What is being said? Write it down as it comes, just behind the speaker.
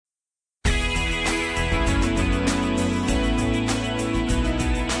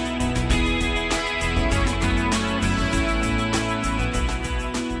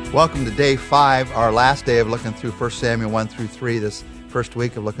Welcome to day 5, our last day of looking through 1 Samuel 1 through 3, this first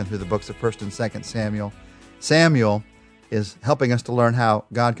week of looking through the books of 1 and 2 Samuel. Samuel is helping us to learn how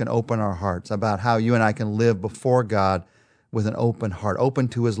God can open our hearts, about how you and I can live before God with an open heart, open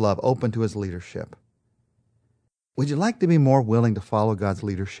to His love, open to His leadership. Would you like to be more willing to follow God's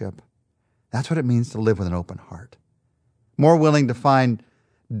leadership? That's what it means to live with an open heart. More willing to find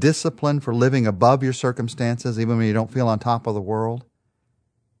discipline for living above your circumstances, even when you don't feel on top of the world.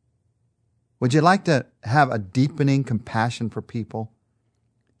 Would you like to have a deepening compassion for people?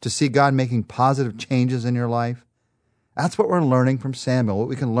 To see God making positive changes in your life? That's what we're learning from Samuel, what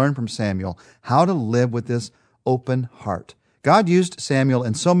we can learn from Samuel, how to live with this open heart. God used Samuel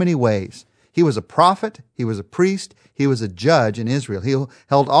in so many ways. He was a prophet, he was a priest, he was a judge in Israel. He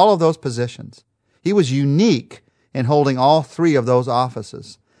held all of those positions. He was unique in holding all 3 of those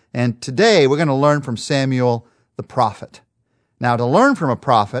offices. And today we're going to learn from Samuel the prophet. Now, to learn from a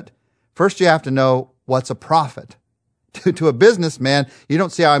prophet, first you have to know what's a prophet. To a businessman, you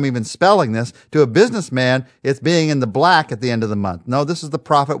don't see how I'm even spelling this. To a businessman, it's being in the black at the end of the month. No, this is the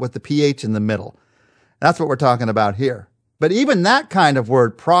prophet with the PH in the middle. That's what we're talking about here. But even that kind of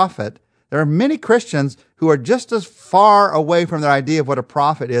word, prophet, there are many Christians who are just as far away from their idea of what a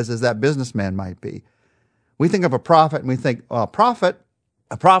prophet is as that businessman might be. We think of a prophet and we think, well,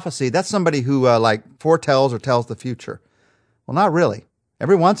 a prophecy, that's somebody who foretells or tells the future. Well, not really.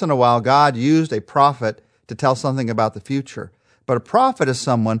 Every once in a while, God used a prophet to tell something about the future. But a prophet is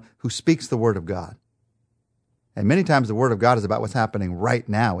someone who speaks the word of God. And many times the word of God is about what's happening right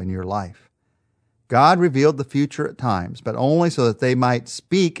now in your life. God revealed the future at times, but only so that they might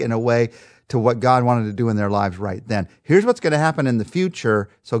speak in a way to what God wanted to do in their lives right then. Here's what's going to happen in the future,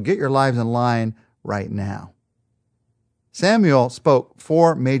 so get your lives in line right now. Samuel spoke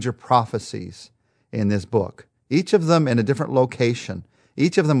 4 major prophecies in this book, each of them in a different location.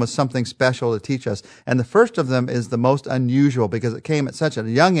 Each of them was something special to teach us. And the first of them is the most unusual because it came at such a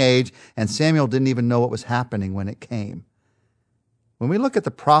young age, and Samuel didn't even know what was happening when it came. When we look at the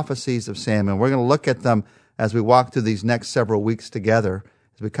prophecies of Samuel, we're going to look at them as we walk through these next several weeks together,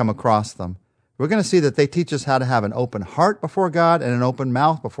 as we come across them. We're going to see that they teach us how to have an open heart before God and an open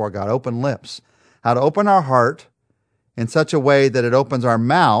mouth before God, open lips. How to open our heart in such a way that it opens our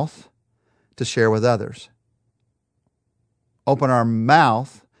mouth to share with others. Open our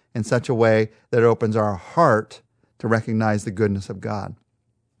mouth in such a way that it opens our heart to recognize the goodness of God.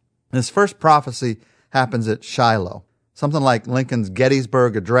 This first prophecy happens at Shiloh, something like Lincoln's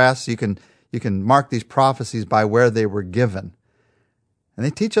Gettysburg Address. You can mark these prophecies by where they were given. And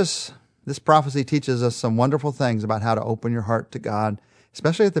this prophecy teaches us some wonderful things about how to open your heart to God,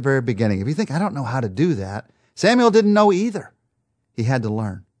 especially at the very beginning. If you think, I don't know how to do that, Samuel didn't know either. He had to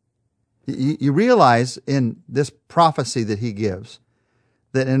learn. You realize in this prophecy that he gives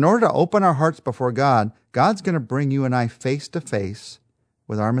that in order to open our hearts before God, God's going to bring you and I face to face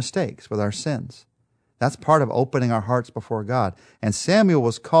with our mistakes, with our sins. That's part of opening our hearts before God. And Samuel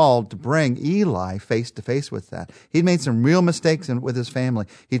was called to bring Eli face to face with that. He'd made some real mistakes with his family.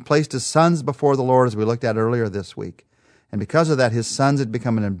 He'd placed his sons before the Lord, as we looked at earlier this week. And because of that, his sons had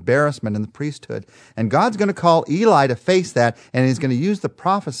become an embarrassment in the priesthood. And God's going to call Eli to face that, and he's going to use the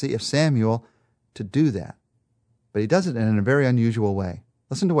prophecy of Samuel to do that. But he does it in a very unusual way.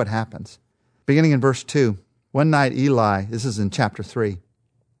 Listen to what happens. Beginning in verse 2, one night Eli, this is in chapter 3,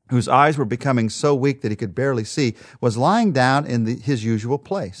 whose eyes were becoming so weak that he could barely see, was lying down in his usual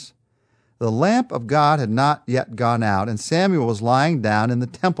place. The lamp of God had not yet gone out, and Samuel was lying down in the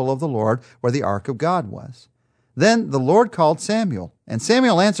temple of the Lord where the ark of God was. Then the Lord called Samuel, and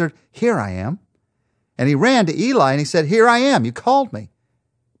Samuel answered, "Here I am." And he ran to Eli, and he said, "Here I am, you called me."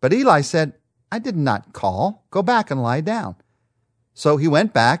 But Eli said, "I did not call. Go back and lie down." So he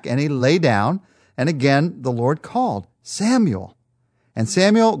went back, and he lay down, and again the Lord called, "Samuel." And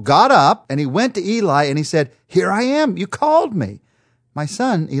Samuel got up, and he went to Eli, and he said, "Here I am, you called me." "My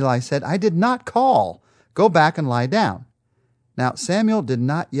son," Eli said, "I did not call. Go back and lie down." Now Samuel did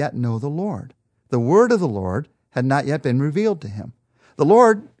not yet know the Lord. The word of the Lord had not yet been revealed to him. The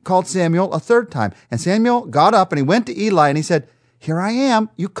Lord called Samuel a third time, and Samuel got up and he went to Eli and he said, "Here I am,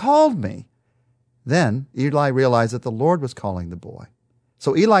 you called me." Then Eli realized that the Lord was calling the boy.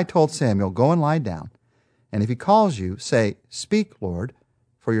 So Eli told Samuel, "Go and lie down, and if he calls you, say, 'Speak, Lord,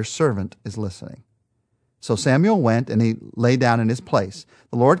 for your servant is listening.'" So Samuel went and he lay down in his place.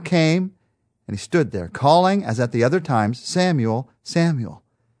 The Lord came and he stood there, calling as at the other times, "Samuel, Samuel."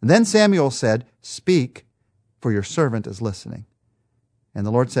 And then Samuel said, "Speak, for your servant is listening." And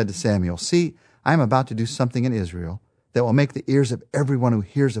the Lord said to Samuel, "See, I am about to do something in Israel that will make the ears of everyone who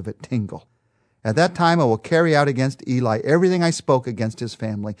hears of it tingle. At that time I will carry out against Eli everything I spoke against his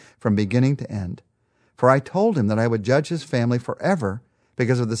family from beginning to end. For I told him that I would judge his family forever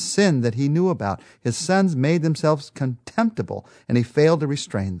because of the sin that he knew about. His sons made themselves contemptible, and he failed to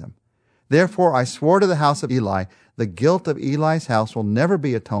restrain them. Therefore I swore to the house of Eli, the guilt of Eli's house will never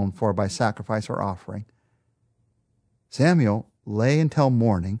be atoned for by sacrifice or offering. Samuel lay until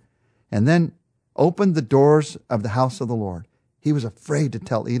morning, and then opened the doors of the house of the Lord. He was afraid to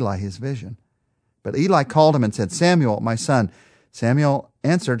tell Eli his vision. But Eli called him and said, Samuel, my son. Samuel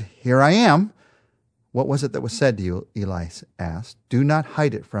answered, Here I am. What was it that was said to you? Eli asked. Do not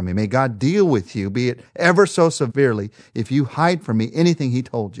hide it from me. May God deal with you, be it ever so severely, if you hide from me anything he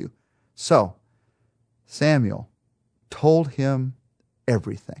told you. So Samuel told him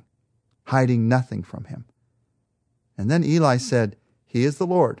everything, hiding nothing from him. And then Eli said, He is the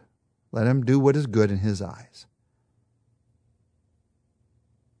Lord. Let him do what is good in his eyes.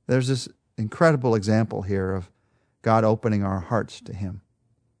 There's this incredible example here of God opening our hearts to him.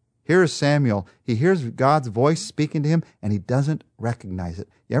 Here is Samuel. He hears God's voice speaking to him, and he doesn't recognize it.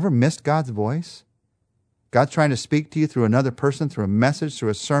 You ever missed God's voice? God's trying to speak to you through another person, through a message, through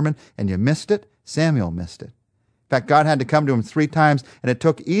a sermon, and you missed it? Samuel missed it. In fact, God had to come to him 3 times, and it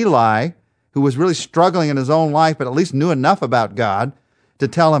took Eli, who was really struggling in his own life, but at least knew enough about God, to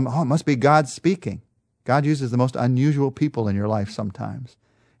tell him, it must be God speaking. God uses the most unusual people in your life sometimes.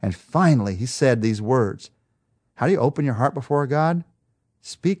 And finally, he said these words. How do you open your heart before God?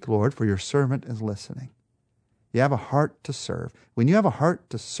 Speak, Lord, for your servant is listening. You have a heart to serve. When you have a heart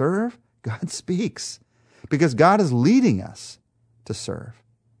to serve, God speaks, because God is leading us to serve.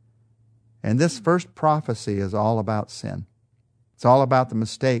 And this first prophecy is all about sin. It's all about the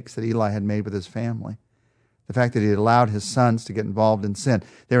mistakes that Eli had made with his family. The fact that he had allowed his sons to get involved in sin.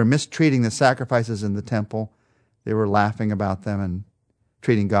 They were mistreating the sacrifices in the temple. They were laughing about them and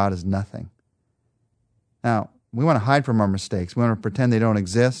treating God as nothing. Now, we want to hide from our mistakes. We want to pretend they don't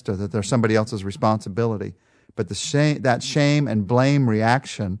exist or that they're somebody else's responsibility. But that shame and blame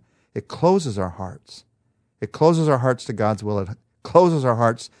reaction, it closes our hearts. It closes our hearts to God's will. It closes our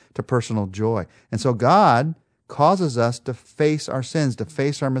hearts to personal joy. And so God causes us to face our sins, to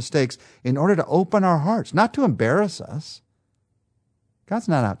face our mistakes, in order to open our hearts, not to embarrass us. God's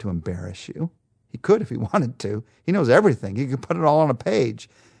not out to embarrass you. He could if he wanted to. He knows everything. He could put it all on a page.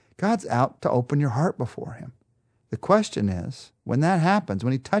 God's out to open your heart before him. The question is, when that happens,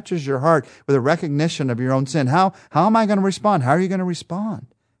 when he touches your heart with a recognition of your own sin, how am I going to respond? How are you going to respond?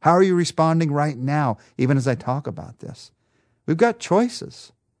 How are you responding right now, even as I talk about this? We've got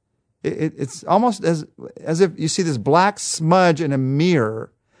choices. It's almost as if you see this black smudge in a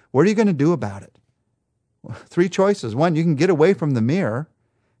mirror. What are you going to do about it? 3 choices. 1, you can get away from the mirror.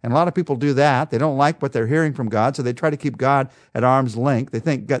 And a lot of people do that. They don't like what they're hearing from God, so they try to keep God at arm's length. They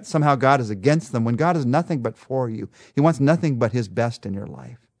think somehow God is against them when God is nothing but for you. He wants nothing but his best in your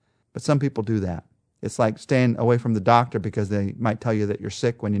life. But some people do that. It's like staying away from the doctor because they might tell you that you're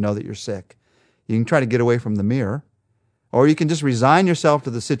sick when you know that you're sick. You can try to get away from the mirror. Or you can just resign yourself to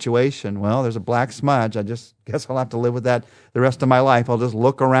the situation. Well, there's a black smudge. I just guess I'll have to live with that the rest of my life. I'll just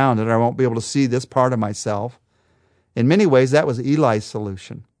look around it. I won't be able to see this part of myself. In many ways, that was Eli's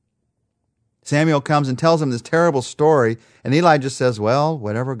solution. Samuel comes and tells him this terrible story, and Eli just says, well,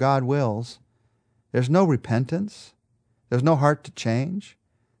 whatever God wills. There's no repentance. There's no heart to change.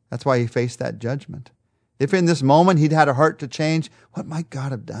 That's why he faced that judgment. If in this moment he'd had a heart to change, what might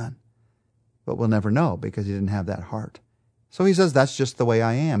God have done? But we'll never know because he didn't have that heart. So he says, that's just the way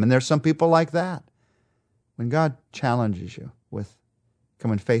I am. And there's some people like that. When God challenges you with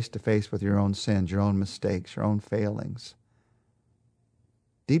coming face to face with your own sins, your own mistakes, your own failings,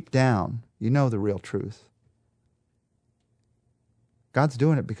 deep down, you know the real truth. God's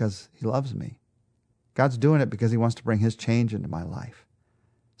doing it because he loves me. God's doing it because he wants to bring his change into my life.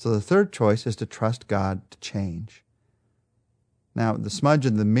 So the third choice is to trust God to change. Now, the smudge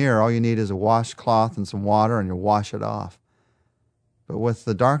in the mirror, all you need is a washcloth and some water, and you'll wash it off. But with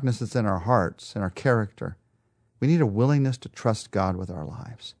the darkness that's in our hearts and our character, we need a willingness to trust God with our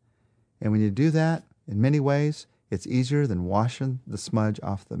lives. And when you do that, in many ways, it's easier than washing the smudge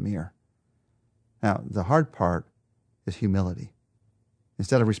off the mirror. Now, the hard part is humility.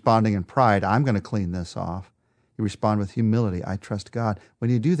 Instead of responding in pride, I'm going to clean this off, you respond with humility. I trust God.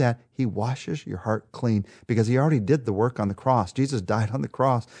 When you do that, he washes your heart clean because he already did the work on the cross. Jesus died on the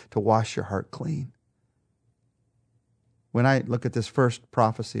cross to wash your heart clean. When I look at this first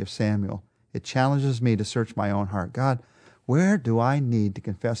prophecy of Samuel, it challenges me to search my own heart. God, where do I need to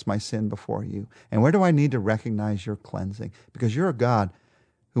confess my sin before you? And where do I need to recognize your cleansing? Because you're a God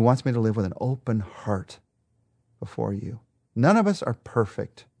who wants me to live with an open heart before you. None of us are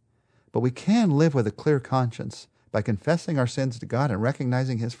perfect, But we can live with a clear conscience by confessing our sins to God and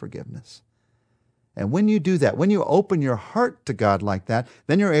recognizing His forgiveness. And when you do that, when you open your heart to God like that,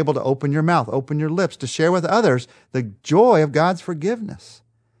 then you're able to open your mouth, open your lips to share with others the joy of God's forgiveness.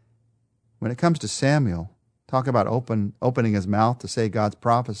 When it comes to Samuel, talk about opening his mouth to say God's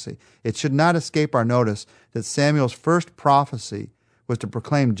prophecy. It should not escape our notice that Samuel's first prophecy was to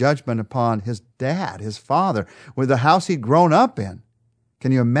proclaim judgment upon his dad, his father, with the house he'd grown up in.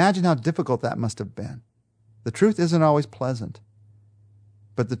 Can you imagine how difficult that must have been? The truth isn't always pleasant,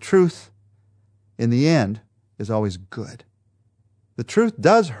 but the truth in the end is always good. The truth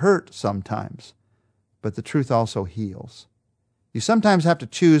does hurt sometimes, but the truth also heals. You sometimes have to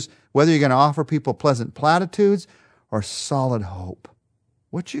choose whether you're going to offer people pleasant platitudes or solid hope.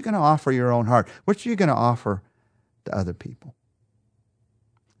 What are you going to offer your own heart? What are you going to offer to other people?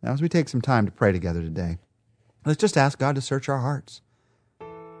 Now, as we take some time to pray together today, let's just ask God to search our hearts.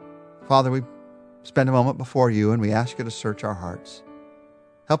 Father, we spend a moment before you and we ask you to search our hearts.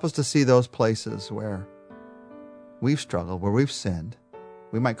 Help us to see those places where we've struggled, where we've sinned.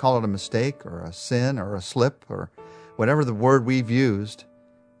 We might call it a mistake or a sin or a slip or whatever the word we've used.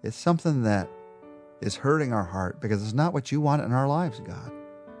 It's something that is hurting our heart because it's not what you want in our lives, God.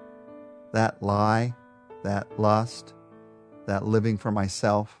 That lie, that lust, that living for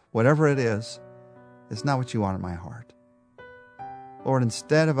myself, whatever it is not what you want in my heart. Lord,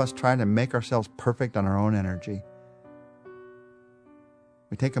 instead of us trying to make ourselves perfect on our own energy,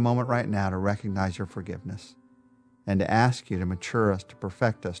 we take a moment right now to recognize your forgiveness and to ask you to mature us, to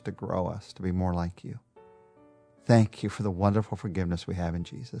perfect us, to grow us, to be more like you. Thank you for the wonderful forgiveness we have in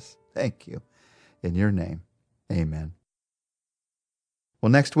Jesus. Thank you. In your name, amen.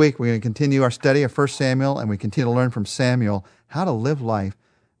 Well, next week we're going to continue our study of 1 Samuel, and we continue to learn from Samuel how to live life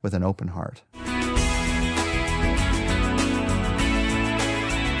with an open heart.